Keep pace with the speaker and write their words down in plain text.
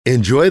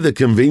Enjoy the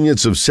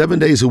convenience of 7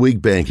 days a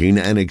week banking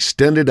and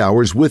extended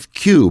hours with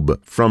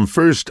Cube from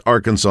First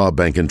Arkansas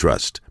Bank and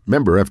Trust.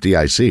 Member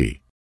FDIC.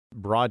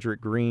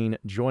 Broderick Green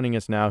joining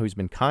us now, who's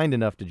been kind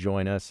enough to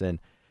join us. And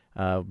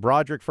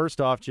Broderick, first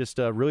off, just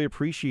really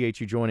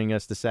appreciate you joining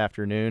us this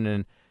afternoon.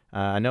 And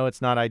I know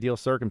it's not ideal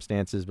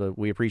circumstances, but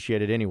we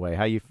appreciate it anyway.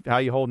 How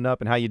you holding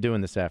up and how you doing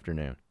this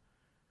afternoon?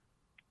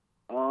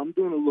 I'm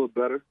doing a little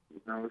better.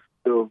 It's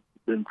still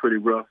been pretty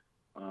rough.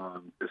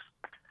 Just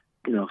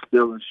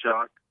still in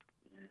shock.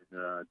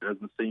 And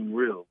doesn't seem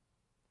real.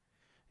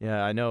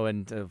 Yeah, I know,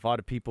 and a lot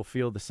of people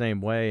feel the same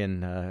way.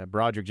 And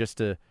Broderick, just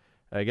to,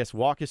 I guess,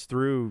 walk us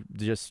through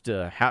just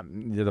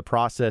the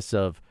process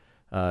of,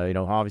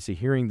 obviously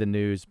hearing the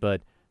news,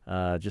 but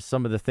just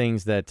some of the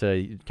things that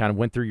kind of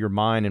went through your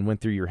mind and went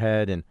through your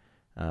head, and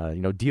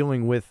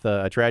dealing with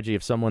a tragedy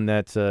of someone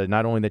that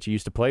not only that you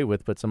used to play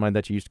with, but someone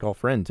that you used to call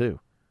friend too.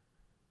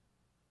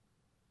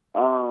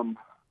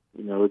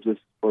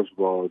 Just first of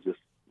all,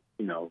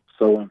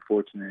 so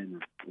unfortunate,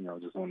 and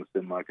just want to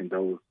send my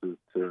condolences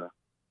to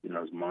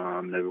his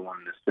mom and everyone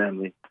in his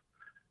family.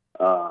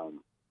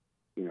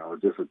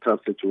 Just a tough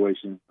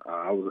situation.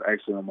 I was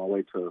actually on my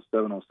way to a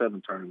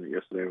 7-on-7 tournament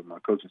yesterday with my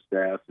coaching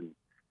staff, and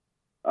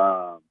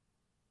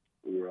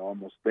we were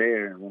almost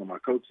there, and one of my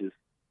coaches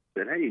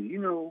said, "Hey,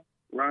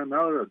 Ryan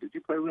Mallard, did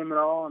you play with him at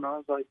all?" And I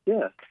was like,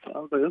 "Yeah." I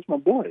was like, "That's my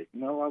boy.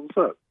 What's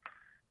up?"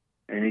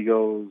 And he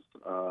goes,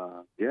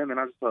 "Yeah, man,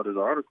 I just saw this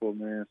article,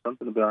 man,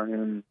 something about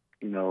him,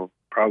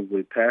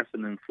 probably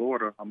passing in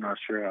Florida. I'm not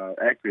sure how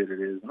accurate it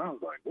is." And I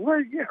was like,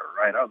 "What? Yeah,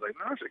 right." I was like,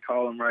 "Man, I should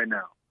call him right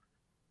now."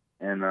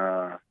 And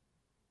I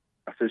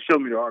said, "Show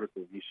me the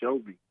article." He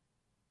showed me,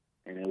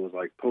 and it was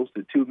like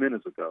posted 2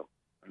 minutes ago.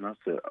 And I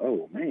said,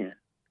 "Oh man,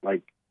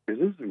 is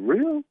this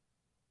real?"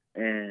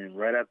 And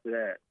right after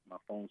that, my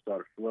phone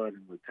started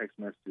flooding with text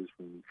messages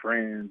from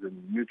friends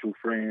and mutual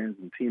friends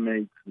and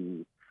teammates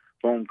and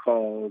phone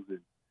calls, and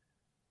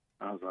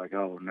I was like,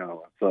 "Oh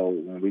no!" So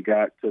when we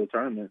got to the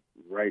tournament,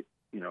 right,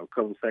 a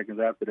couple seconds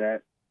after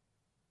that,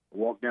 I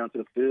walked down to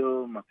the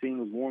field. My team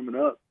was warming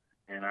up,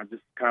 and I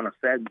just kind of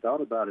sat and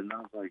thought about it, and I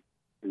was like,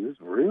 "Is this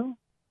real?"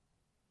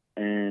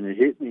 And it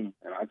hit me,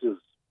 and I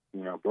just,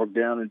 broke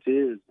down in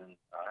tears, and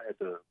I had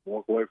to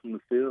walk away from the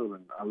field,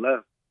 and I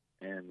left,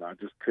 and I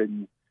just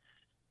couldn't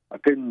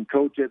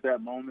coach at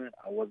that moment.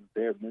 I wasn't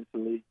there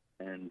mentally,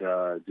 and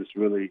just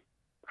really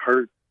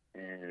hurt,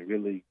 and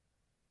really,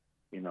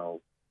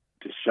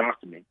 just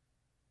shocked me.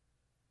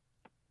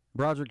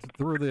 Broderick,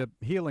 through the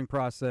healing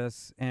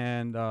process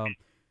and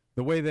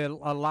the way that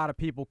a lot of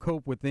people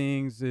cope with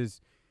things is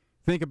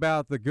think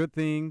about the good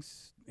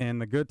things and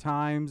the good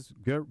times,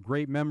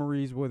 great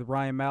memories with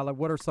Ryan Mallard.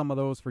 What are some of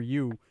those for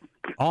you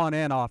on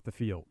and off the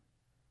field?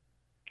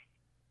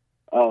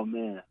 Oh,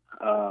 man.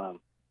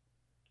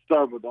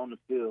 Start with on the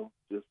field,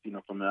 just,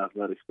 from an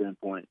athletic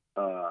standpoint.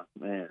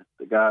 Man,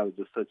 the guy was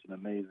just such an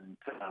amazing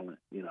talent.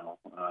 It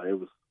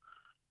was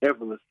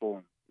effortless for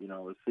him.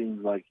 It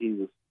seems like he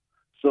was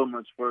so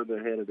much further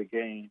ahead of the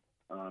game,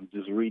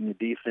 just reading the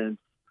defense,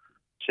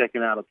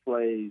 checking out of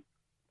plays,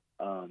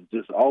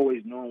 just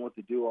always knowing what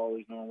to do,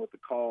 always knowing what to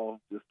call,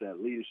 just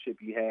that leadership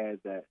he had,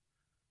 that,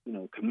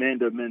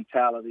 commander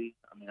mentality.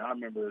 I mean, I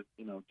remember,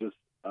 just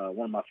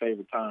one of my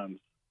favorite times,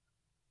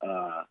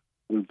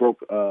 we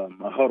broke a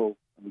huddle,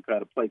 and we tried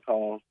to play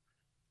calls,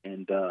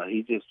 and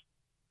he just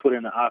put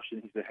in an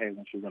option. He said, "Hey, I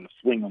want you to run a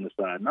swing on the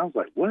side." And I was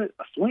like, "What?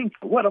 A swing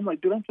for what?" I'm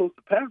like, "Dude, I'm supposed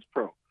to pass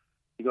pro."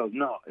 He goes,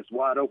 "No, it's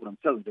wide open. I'm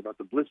telling you, about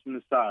the blitz from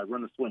the side,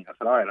 run the swing." I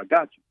said, "All right, I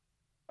got you."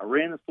 I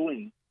ran the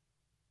swing,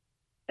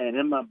 and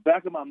in my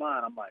back of my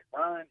mind, I'm like,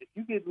 "Ryan, if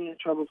you get me in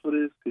trouble for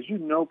this, because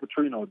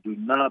Petrino do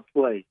not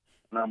play."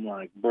 And I'm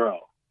like, "Bro,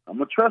 I'm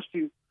going to trust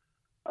you."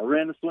 I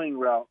ran the swing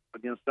route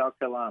against South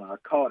Carolina. I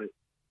caught it,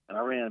 and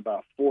I ran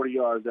about 40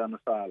 yards down the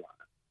sideline.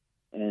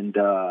 And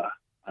I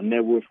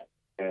never would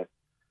forget.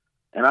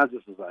 And I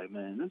just was like,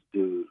 man, this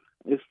dude,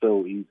 it's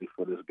so easy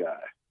for this guy,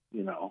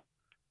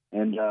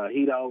 And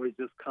he'd always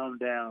just come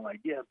down like,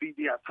 "Yeah,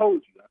 BG, I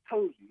told you.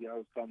 He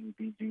always called me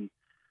BG.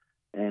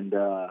 And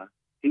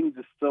he was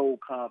just so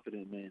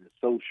confident, man, and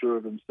so sure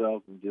of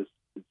himself, and just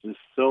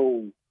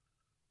so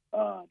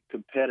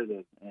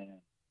competitive.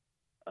 And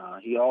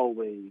he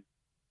always,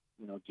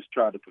 just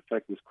tried to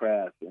perfect his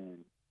craft.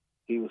 And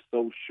he was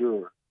so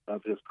sure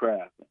of his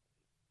craft.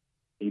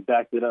 He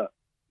backed it up,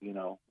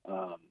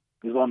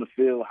 He's on the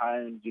field,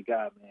 high-energy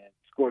guy, man.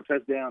 Score a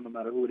touchdown no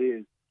matter who it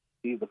is.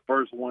 He's the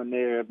first one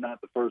there. If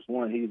not the first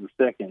one, he's the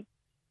second.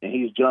 And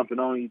he's jumping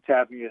on you,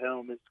 tapping your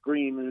helmet,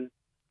 screaming,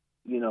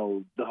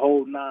 the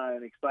whole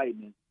nine,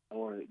 excitement.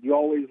 Or you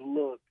always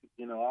look,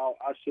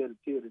 I shed a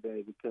tear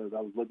today because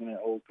I was looking at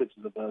old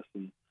pictures of us.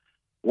 And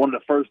one of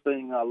the first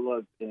things I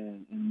looked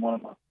in one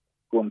of my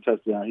scoring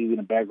touchdowns, he's in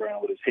the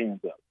background with his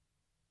hands up.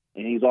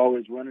 And he's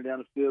always running down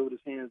the field with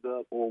his hands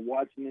up, or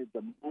watching it.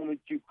 The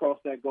moment you cross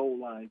that goal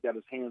line, he's got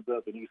his hands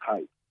up and he's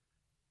hyped.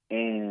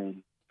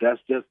 And that's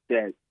just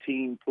that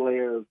team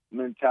player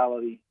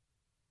mentality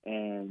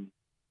and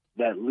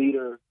that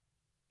leadership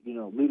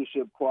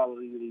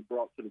quality that he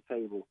brought to the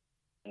table.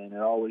 and it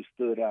always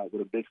stood out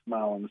with a big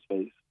smile on his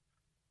face.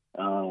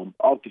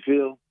 Off the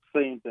field,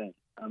 same thing.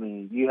 I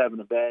mean, you having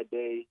a bad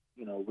day,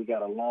 we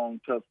got a long,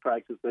 tough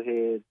practice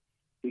ahead.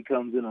 He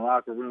comes in the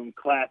locker room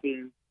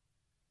clapping,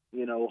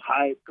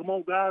 hype. Come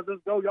on, guys,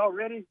 let's go. Y'all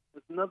ready?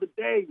 It's another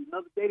day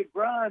to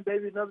grind,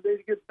 baby, another day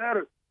to get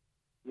better.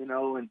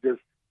 And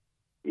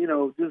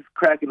just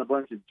cracking a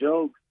bunch of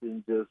jokes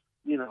and just,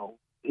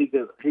 he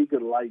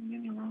could lighten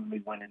any room he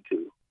went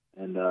into.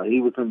 And he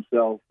was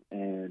himself,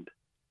 and,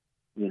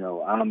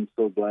 I'm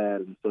so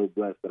glad and so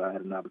blessed that I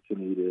had an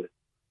opportunity to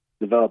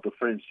develop a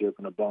friendship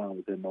and a bond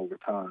with him over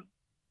time.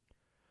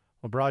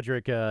 Well,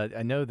 Broderick,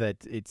 I know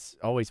that it's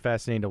always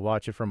fascinating to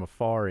watch it from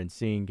afar and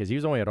seeing, because he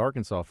was only at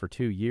Arkansas for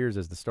 2 years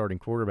as the starting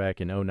quarterback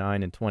in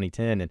 2009 and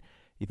 2010. And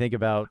you think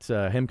about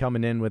him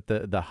coming in with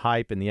the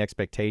hype and the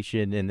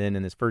expectation, and then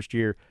in his first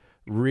year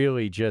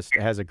really just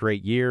has a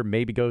great year,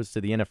 maybe goes to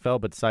the NFL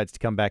but decides to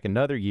come back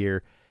another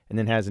year and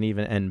then has an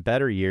even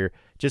better year.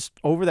 Just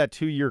over that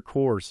 2-year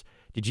course,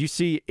 did you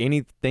see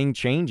anything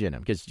change in him?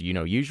 Because,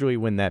 usually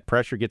when that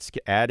pressure gets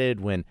added,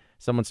 when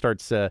someone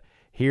starts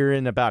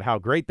hearing about how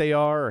great they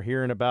are or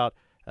hearing about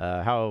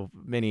how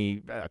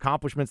many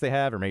accomplishments they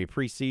have or maybe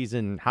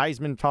preseason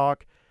Heisman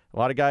talk, a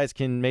lot of guys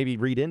can maybe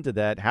read into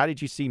that. How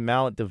did you see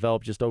Mallett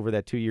develop just over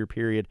that 2-year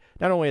period,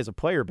 not only as a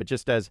player but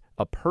just as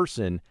a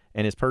person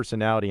and his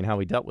personality and how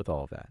he dealt with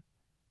all of that?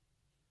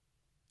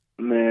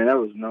 Man, there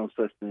was no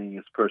such thing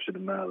as pressure to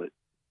Mallett.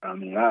 I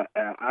mean, I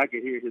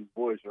could hear his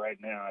voice right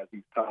now as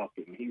he's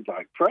talking. He's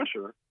like,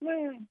 pressure?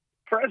 Man,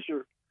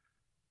 pressure.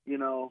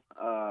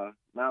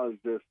 Mallett's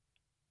just,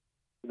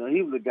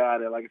 he was a guy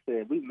that, like I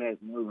said, we met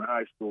when we were in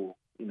high school,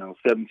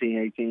 17,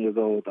 18 years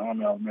old at the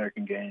Army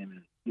All-American game,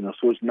 and,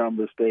 switched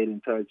numbers, stayed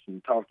in touch,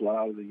 and talked while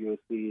I was at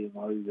USC and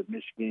while he was at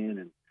Michigan.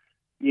 And,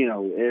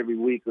 every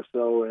week or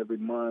so, every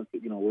month,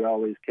 we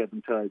always kept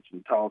in touch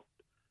and talked.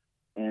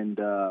 And,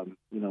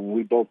 when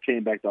we both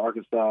came back to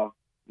Arkansas,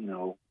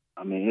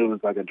 it was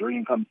like a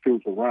dream come true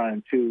for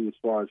Ryan, too, as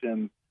far as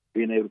him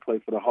being able to play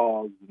for the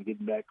Hogs and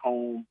getting back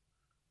home.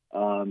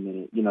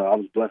 And, I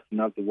was blessed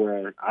enough to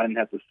where I didn't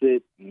have to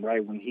sit. And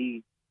right when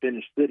he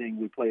finished sitting,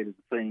 we played at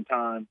the same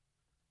time.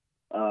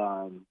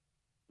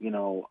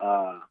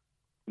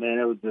 Man,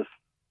 it was just,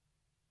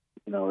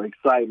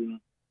 exciting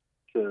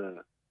to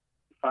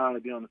finally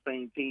be on the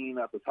same team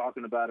after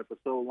talking about it for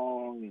so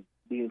long and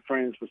being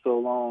friends for so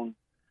long.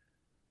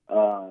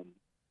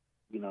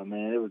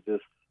 Man, it was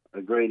just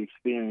a great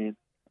experience.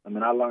 I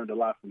mean, I learned a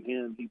lot from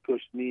him. He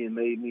pushed me and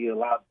made me a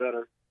lot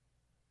better.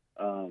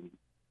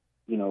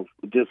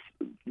 Just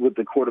with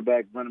the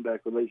quarterback-running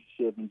back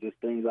relationship and just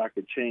things I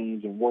could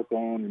change and work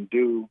on and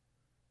do,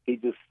 he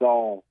just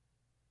saw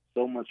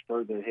so much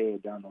further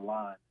ahead down the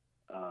line.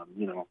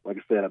 Like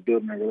I said, I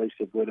built my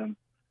relationship with him.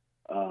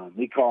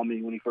 He called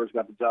me when he first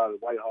got the job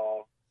at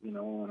Whitehall,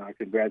 and I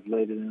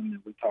congratulated him,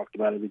 and we talked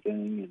about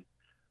everything. And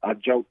I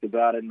joked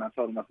about it, and I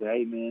told him, I said,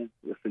 hey, man,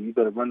 I said, you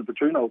better run the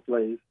Petrino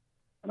plays.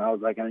 And I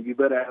was like, and you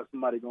better have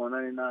somebody going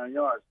 99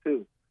 yards,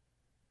 too.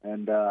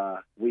 And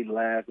we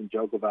laugh and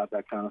joke about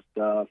that kind of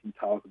stuff and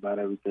talk about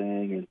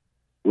everything. And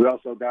we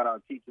also got our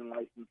teaching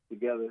license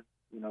together,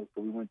 so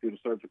we went through the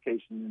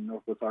certification in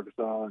Northwest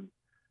Arkansas. And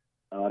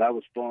that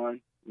was fun,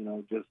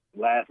 just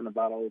laughing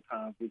about old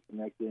times,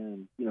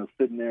 reconnecting, and,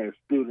 sitting there as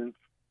students,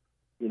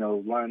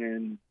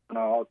 learning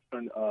our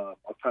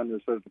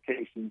alternative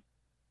certification.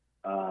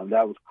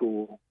 That was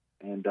cool.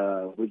 And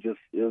it was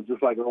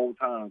just like old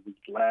times,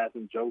 just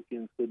laughing,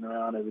 joking, sitting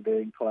around every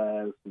day in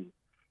class. And,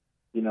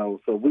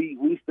 so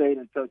we stayed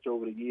in touch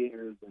over the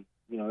years, and,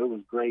 it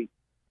was great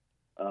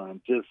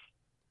just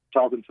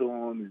talking to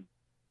him and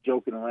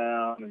joking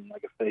around. And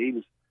like I say, he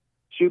was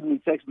shooting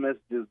me text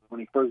messages when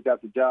he first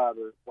got the job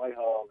at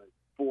Whitehall at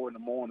 4 in the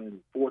morning,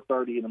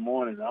 4:30 in the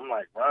morning. And I'm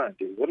like, Ryan,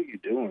 dude, what are you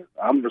doing?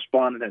 I'm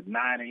responding at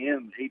 9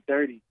 a.m.,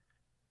 8:30.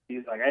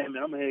 He's like, hey,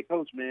 man, I'm a head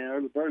coach, man.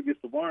 Early bird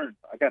gets the worm.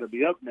 I got to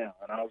be up now.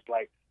 And I was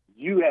like,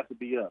 you have to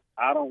be up.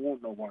 I don't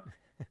want no worm.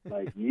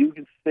 Like, you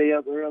can stay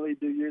up early,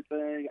 do your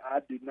thing. I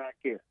do not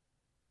care.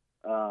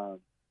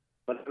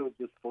 But it was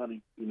just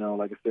funny.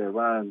 Like I said,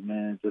 Ryan's,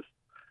 man, just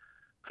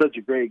such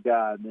a great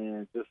guy,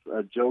 man. Just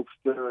a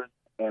jokester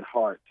at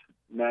heart.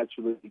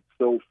 Naturally,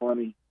 so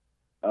funny.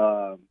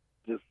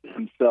 Just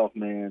himself,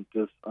 man.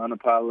 Just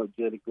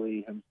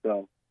unapologetically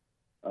himself.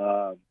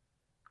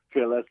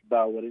 Care less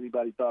about what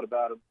anybody thought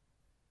about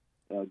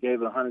him.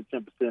 Gave it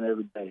 110%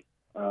 every day.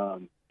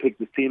 Picked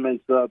his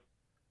teammates up,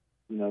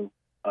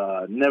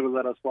 never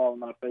let us fall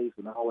on our face,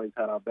 and always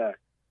had our back.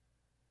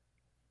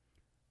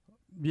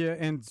 Yeah,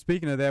 and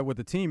speaking of that with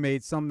the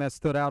teammates, something that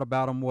stood out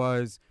about him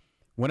was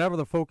whenever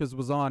the focus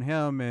was on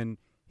him and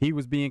he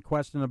was being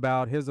questioned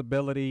about his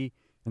ability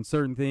and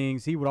certain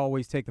things, he would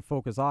always take the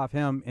focus off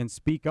him and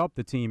speak up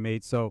to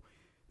teammates. So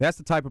that's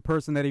the type of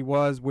person that he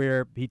was,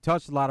 where he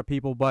touched a lot of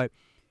people, but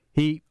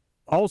he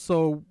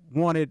also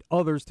wanted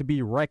others to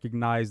be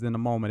recognized in the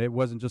moment. It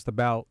wasn't just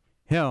about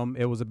him.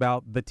 It was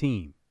about the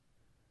team.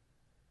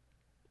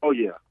 Oh,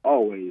 yeah,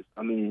 always.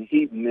 I mean,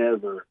 he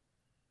never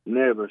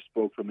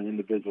spoke from an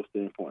individual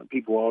standpoint.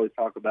 People always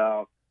talk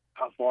about,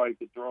 how far he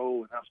could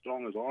throw and how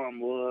strong his arm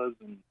was,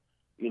 and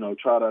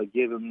try to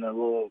give him that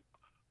little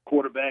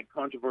quarterback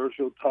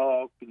controversial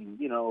talk, and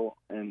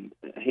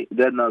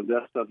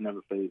that stuff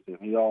never fazed him.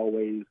 He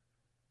always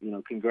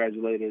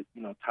congratulated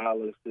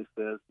Tyler's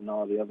success and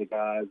all the other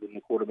guys in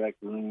the quarterback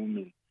room,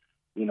 and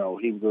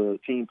he was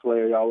a team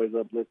player. He always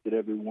uplifted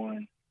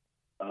everyone.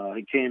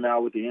 He came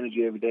out with the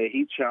energy every day.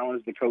 He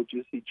challenged the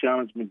coaches. He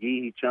challenged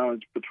McGee. He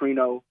challenged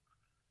Petrino.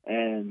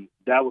 And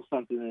that was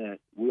something that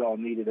we all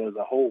needed as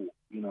a whole,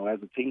 as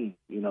a team.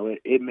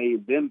 It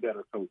made them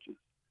better coaches,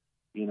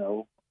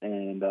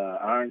 and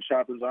iron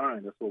sharpens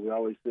iron. That's what we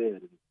always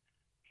said. And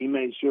he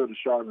made sure to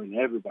sharpen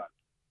everybody.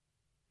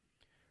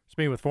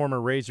 Speaking with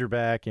former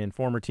Razorback and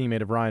former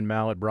teammate of Ryan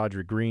Mallett,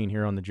 Broderick Green,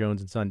 here on the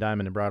Jones & Son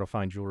Diamond and Bridal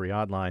Fine Jewelry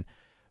Hotline.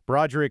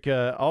 Broderick,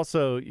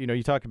 also,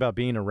 you talk about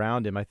being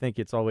around him. I think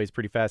it's always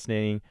pretty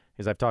fascinating,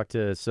 as I've talked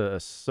to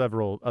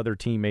several other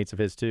teammates of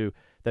his too,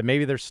 that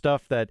maybe there's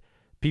stuff that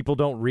people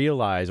don't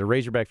realize or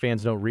Razorback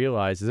fans don't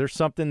realize. Is there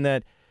something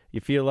that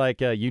you feel like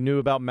you knew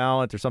about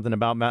Mallett or something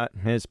about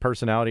his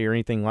personality or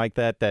anything like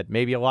that that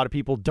maybe a lot of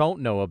people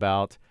don't know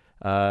about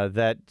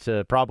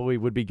that probably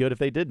would be good if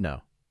they did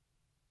know?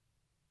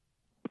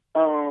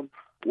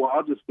 Well,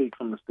 I'll just speak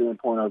from the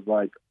standpoint of,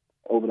 like,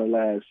 over the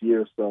last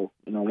year or so,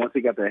 once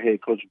he got that head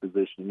coaching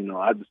position,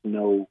 I just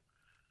know,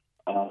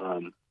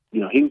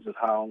 he was just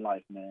high on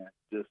life, man.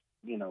 Just,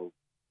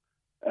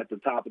 at the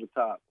top of the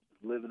top,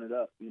 living it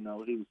up. He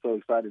was so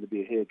excited to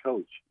be a head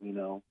coach,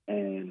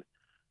 and,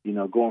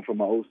 going from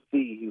my OC,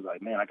 he was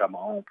like, man, I got my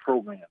own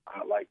program.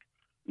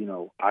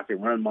 I can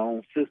run my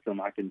own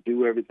system. I can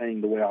do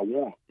everything the way I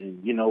want.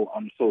 And,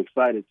 I'm so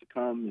excited to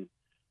come and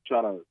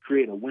try to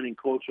create a winning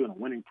culture and a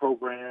winning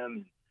program.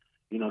 And,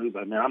 he's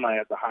like, man, I might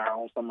have to hire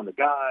on some of the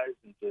guys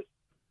and just,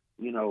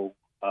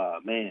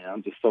 man,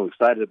 I'm just so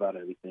excited about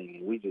everything.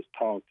 And we just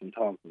talked and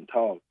talked and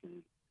talked.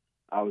 And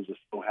I was just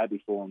so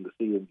happy for him to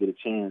see him get a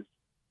chance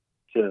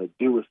to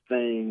do his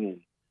thing.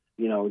 And,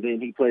 then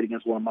he played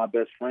against one of my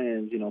best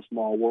friends,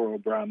 small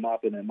world, Brian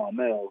Moppin and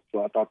Marmel.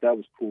 So I thought that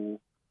was cool.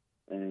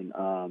 And,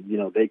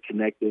 they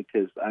connected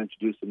because I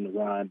introduced him to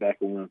Ryan back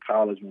when we were in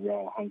college and we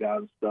all hung out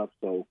and stuff.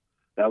 So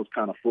that was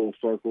kind of full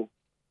circle.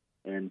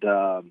 And,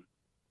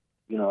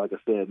 like I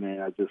said, man,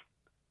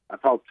 I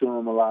talked to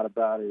him a lot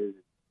about it.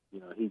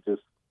 He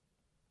just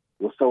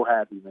was so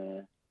happy,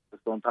 man,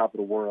 just on top of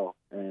the world.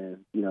 And,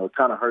 it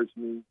kind of hurts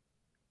me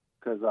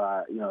because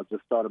I,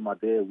 just started my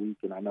dead week,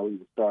 and I know he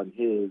was starting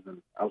his,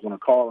 and I was going to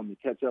call him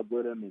and catch up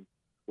with him and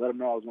let him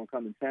know I was going to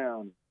come in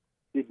town and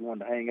see if he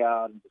wanted to hang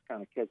out and just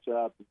kind of catch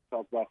up and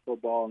talk about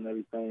football and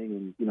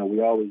everything. And,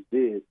 we always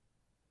did.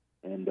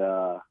 And,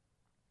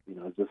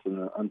 just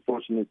an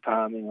unfortunate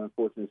timing,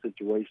 unfortunate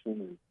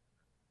situation.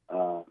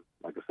 And,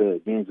 like I said,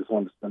 again, just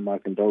wanted to send my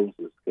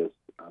condolences because,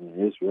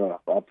 it's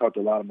rough. I've talked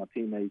to a lot of my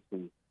teammates,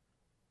 and,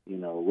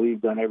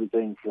 we've done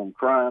everything from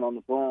crying on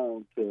the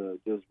phone to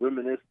just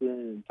reminiscing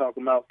and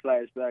talking about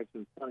flashbacks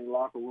and funny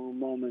locker room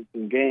moments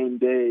and game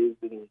days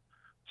and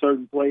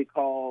certain play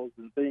calls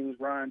and things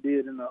Ryan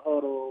did in the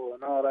huddle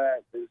and all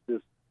that. It's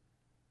just,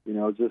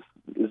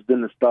 it's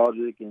been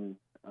nostalgic, and,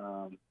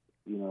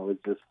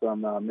 it's just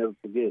something I'll never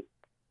forget.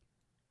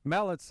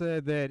 Mallett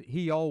said that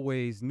he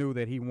always knew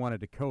that he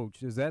wanted to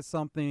coach. Is that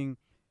something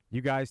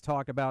you guys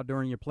talk about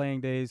during your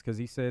playing days? Because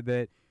he said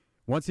that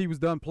once he was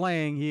done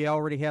playing, he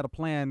already had a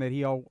plan that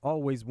he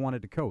always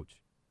wanted to coach.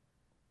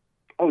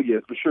 Oh, yeah,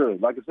 for sure.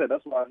 Like I said,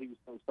 that's why he was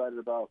so excited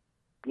about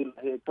getting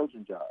a head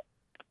coaching job,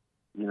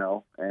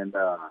 And,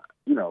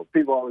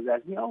 people always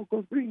ask me, oh,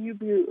 Coach Green, you'd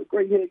be a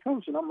great head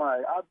coach. And I'm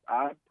like,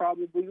 I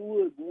probably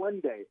would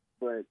one day,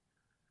 but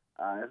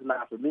it's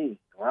not for me.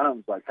 Ryan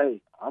was like,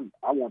 hey, I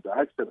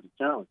accept the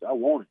challenge. I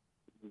want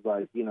it. It's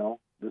like,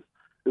 this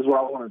is what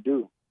I want to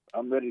do.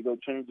 I'm ready to go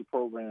change the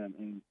program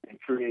and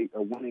create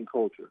a winning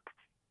culture.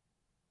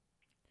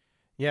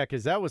 Yeah,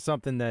 because that was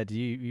something that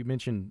you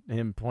mentioned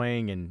him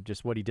playing and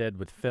just what he did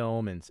with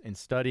film and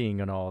studying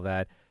and all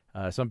that.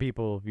 Some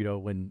people,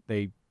 when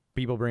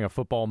people bring up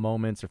football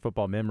moments or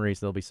football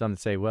memories, there'll be some that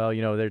say, well,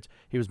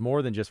 he was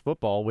more than just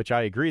football, which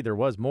I agree there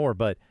was more,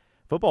 but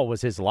football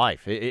was his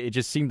life. It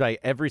just seemed like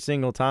every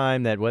single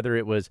time that whether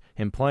it was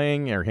him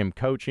playing or him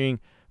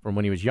coaching from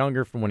when he was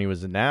younger, from when he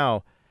was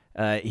now,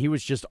 he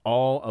was just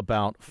all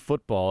about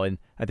football. And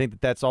I think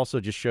that's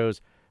also just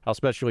shows how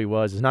special he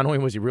was. Is not only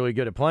was he really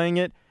good at playing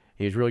it,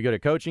 he was really good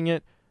at coaching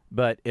it,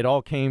 but it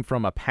all came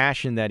from a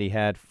passion that he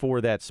had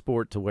for that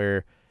sport to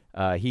where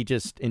he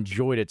just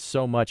enjoyed it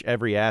so much,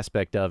 every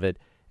aspect of it.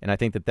 And I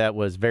think that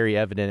was very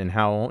evident in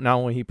how not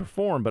only he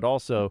performed, but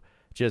also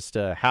just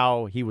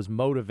how he was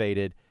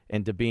motivated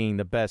into being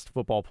the best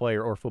football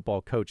player or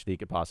football coach that he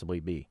could possibly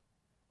be.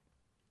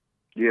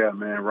 Yeah,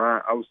 man,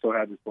 Ryan, I was so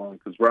happy for him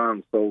because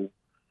Ryan was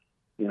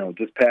so,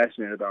 just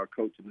passionate about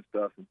coaching and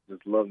stuff and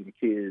just loving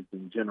kids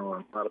in general.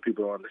 And a lot of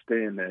people don't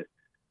understand that,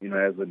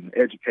 as an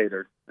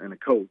educator and a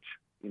coach,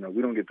 we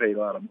don't get paid a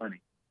lot of money.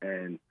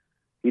 And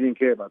he didn't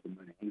care about the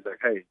money. He's like,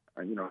 hey,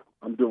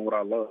 I'm doing what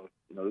I love.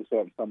 This is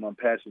something I'm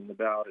passionate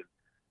about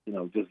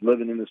and, just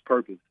living in this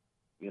purpose.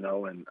 you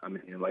know. And I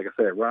mean, like I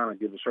said, Ryan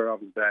gives a shirt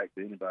off his back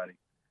to anybody,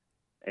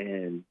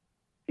 and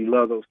he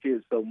loved those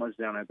kids so much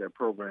down at that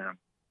program.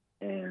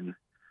 And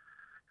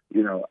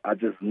you know, I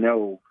just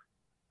know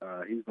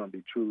he's going to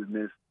be truly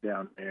missed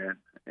down there,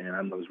 and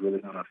I know it's really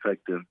going to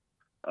affect him.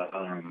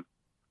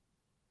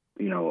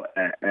 You know,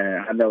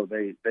 and I know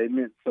they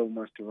meant so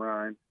much to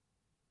Ryan,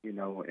 you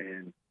know,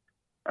 and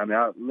I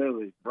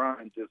mean,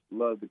 Ryan just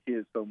loved the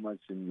kids so much,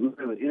 and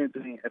literally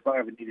anything, if I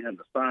ever needed him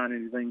to sign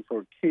anything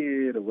for a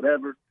kid or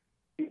whatever,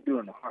 he'd do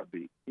it in a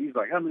heartbeat. He's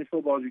like, how many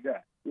footballs you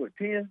got? What,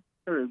 10?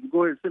 Go ahead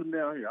and sit them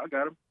down here. I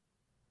got them.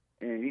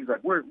 And he's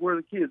like, where are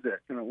the kids at?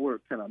 Can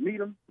I meet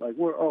them? Like,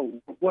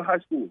 what high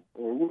school?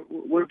 Or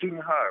where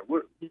junior high?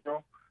 You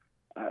know?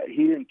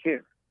 He didn't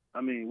care. I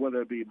mean,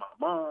 whether it be my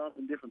mom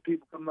and different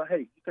people come like,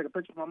 hey, you take a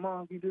picture of my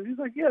mom? He do. He's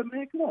like, yeah,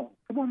 man, come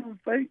on,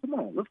 Faye, come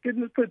on, let's get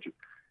in this picture.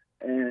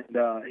 And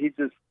he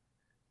just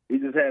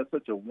had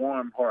such a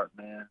warm heart,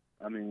 man.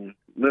 I mean,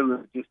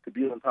 literally, just to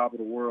be on top of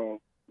the world,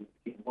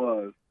 he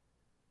was.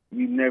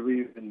 You never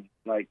even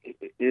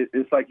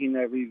it's like he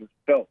never even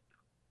felt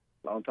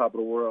on top of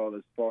the world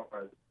as far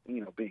as, you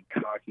know, being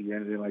cocky or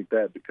anything like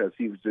that, because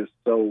he was just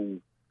so,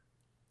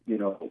 you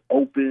know,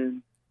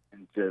 open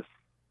and just,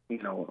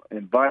 you know,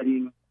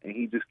 inviting, and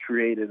he just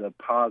created a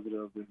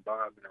positive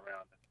environment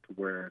around him to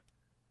where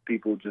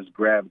people just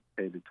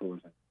gravitated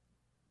towards him.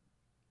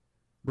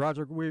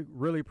 Broderick, we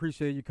really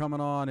appreciate you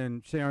coming on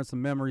and sharing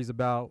some memories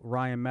about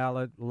Ryan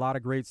Mallett. A lot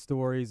of great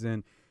stories,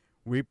 and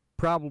we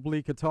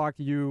probably could talk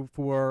to you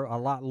for a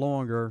lot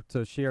longer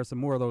to share some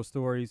more of those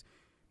stories.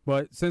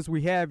 But since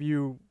we have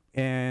you,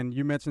 and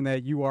you mentioned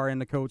that you are in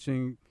the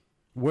coaching,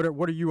 what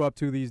are you up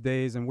to these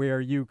days, and where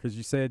are you? Because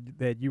you said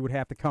that you would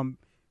have to come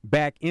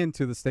back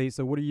into the state.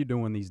 So what are you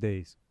doing these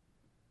days?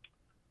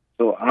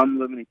 So I'm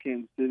living in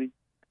Kansas City,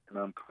 and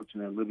I'm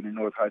coaching at Liberty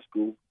North High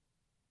School,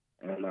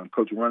 and I'm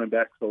coaching running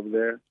backs over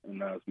there.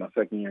 And it's my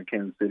second year in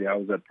Kansas City. I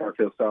was at Park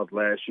Hill South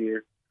last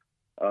year,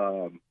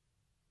 and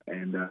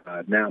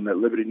now I'm at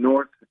Liberty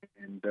North,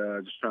 and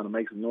just trying to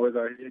make some noise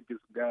out here, get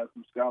some guys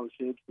some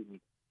scholarships, and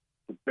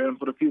prepare them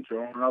for the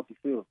future on and off the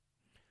field.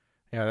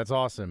 Yeah, that's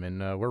awesome, and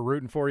we're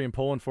rooting for you and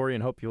pulling for you,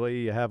 and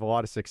hopefully you have a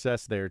lot of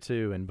success there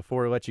too. And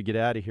before we let you get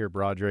out of here,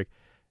 Broderick,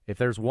 if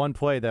there's one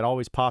play that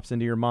always pops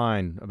into your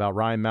mind about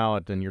Ryan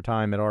Mallett and your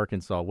time at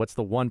Arkansas, what's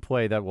the one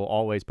play that will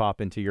always pop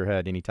into your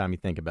head anytime you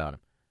think about him?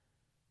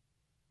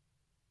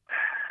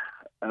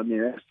 I mean,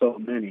 there's so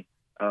many.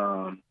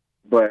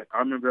 But I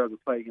remember there was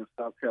a play against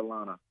South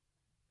Carolina.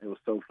 It was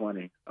so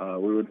funny. We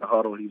were in the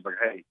huddle. He was like,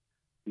 hey,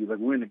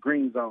 we're in the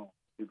green zone.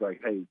 He's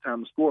like, hey,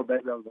 time to score,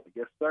 baby. I was like,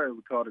 yes, sir.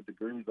 We called it the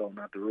green zone,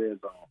 not the red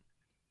zone.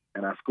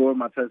 And I scored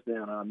my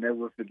touchdown. I'll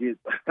never forget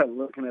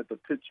looking at the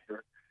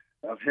picture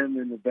of him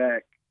in the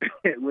back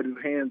with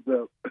his hands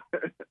up,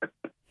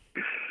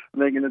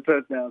 making a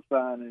touchdown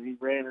sign. And he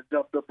ran and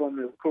jumped up on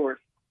me, of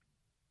course,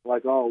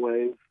 like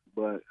always.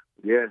 But,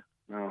 yeah,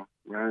 no,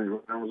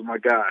 Ryan was my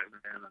guy,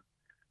 man.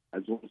 I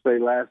just want to say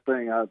last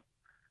thing.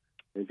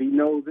 If he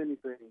knows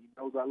anything, he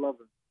knows I love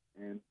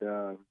him.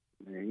 And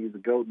man, he's a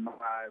goat in my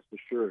eyes for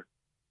sure.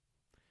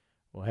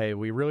 Well, hey,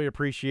 we really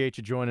appreciate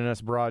you joining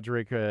us,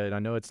 Broderick. I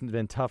know it's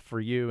been tough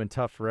for you and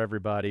tough for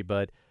everybody,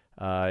 but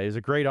it was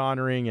a great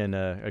honoring and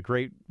a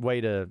great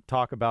way to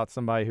talk about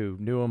somebody who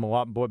knew him a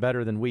lot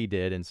better than we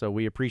did. And so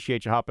we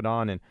appreciate you hopping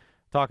on and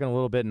talking a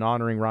little bit and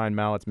honoring Ryan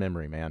Mallett's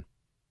memory, man.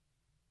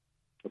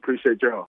 Appreciate y'all.